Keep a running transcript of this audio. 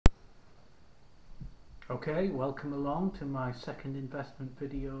Okay, welcome along to my second investment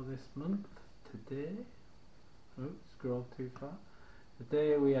video this month. Today, scroll too far.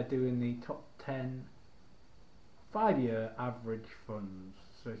 Today we are doing the top 10 5-year average funds.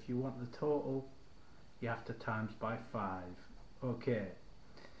 So if you want the total, you have to times by 5. Okay,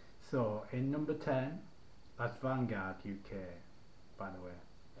 so in number 10, that's Vanguard UK, by the way.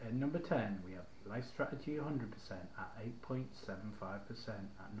 At number 10 we have the Life Strategy 100% at 8.75%.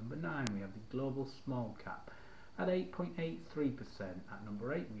 At number 9 we have the Global Small Cap at 8.83%. At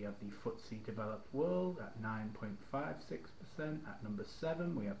number 8 we have the FTSE Developed World at 9.56%. At number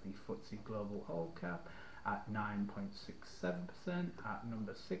 7 we have the FTSE Global All Cap at 9.67%. At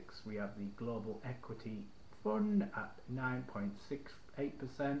number 6 we have the Global Equity Fund at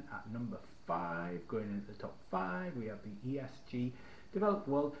 9.68%. At number 5, going into the top 5, we have the ESG Developed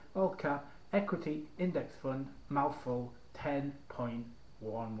World All Cap Equity Index Fund, mouthful, 10.11%.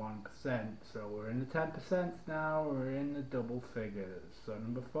 So we're in the 10% now, we're in the double figures. So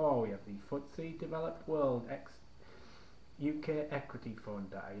number 4, we have the FTSE Developed World X UK Equity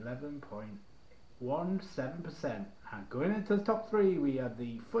Fund at 11.17%. And going into the top 3, we have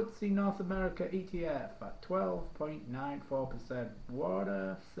the FTSE North America ETF at 12.94%. What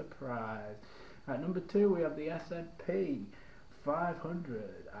a surprise. At number 2, we have the S&P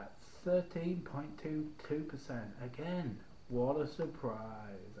 500 at 13.22%. Again, what a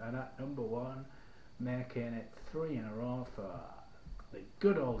surprise. And at number 1, making it 3 in a row for the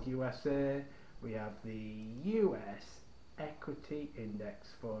good old USA, we have the US Equity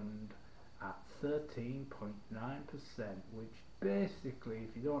Index Fund at 13.9%, which basically,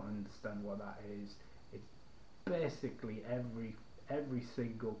 if you don't understand what that is, it's basically every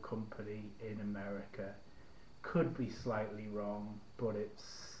single company in America. Could be slightly wrong, but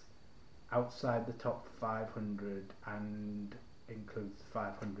it's outside the top 500 and includes the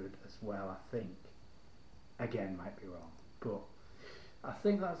 500 as well, I think. Again, might be wrong, but I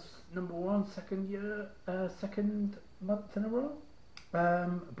think that's number 1, second month in a row.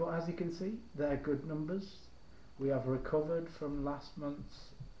 But as you can see, they're good numbers. We have recovered from last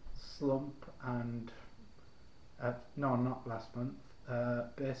month's slump and no, not last month,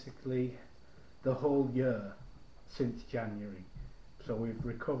 basically the whole year since January, so we've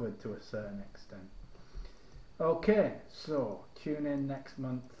recovered to a certain extent. Okay, so tune in next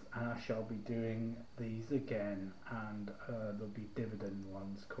month and I shall be doing these again, and there'll be dividend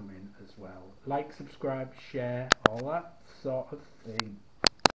ones coming as well. Like, subscribe, share, all that sort of thing.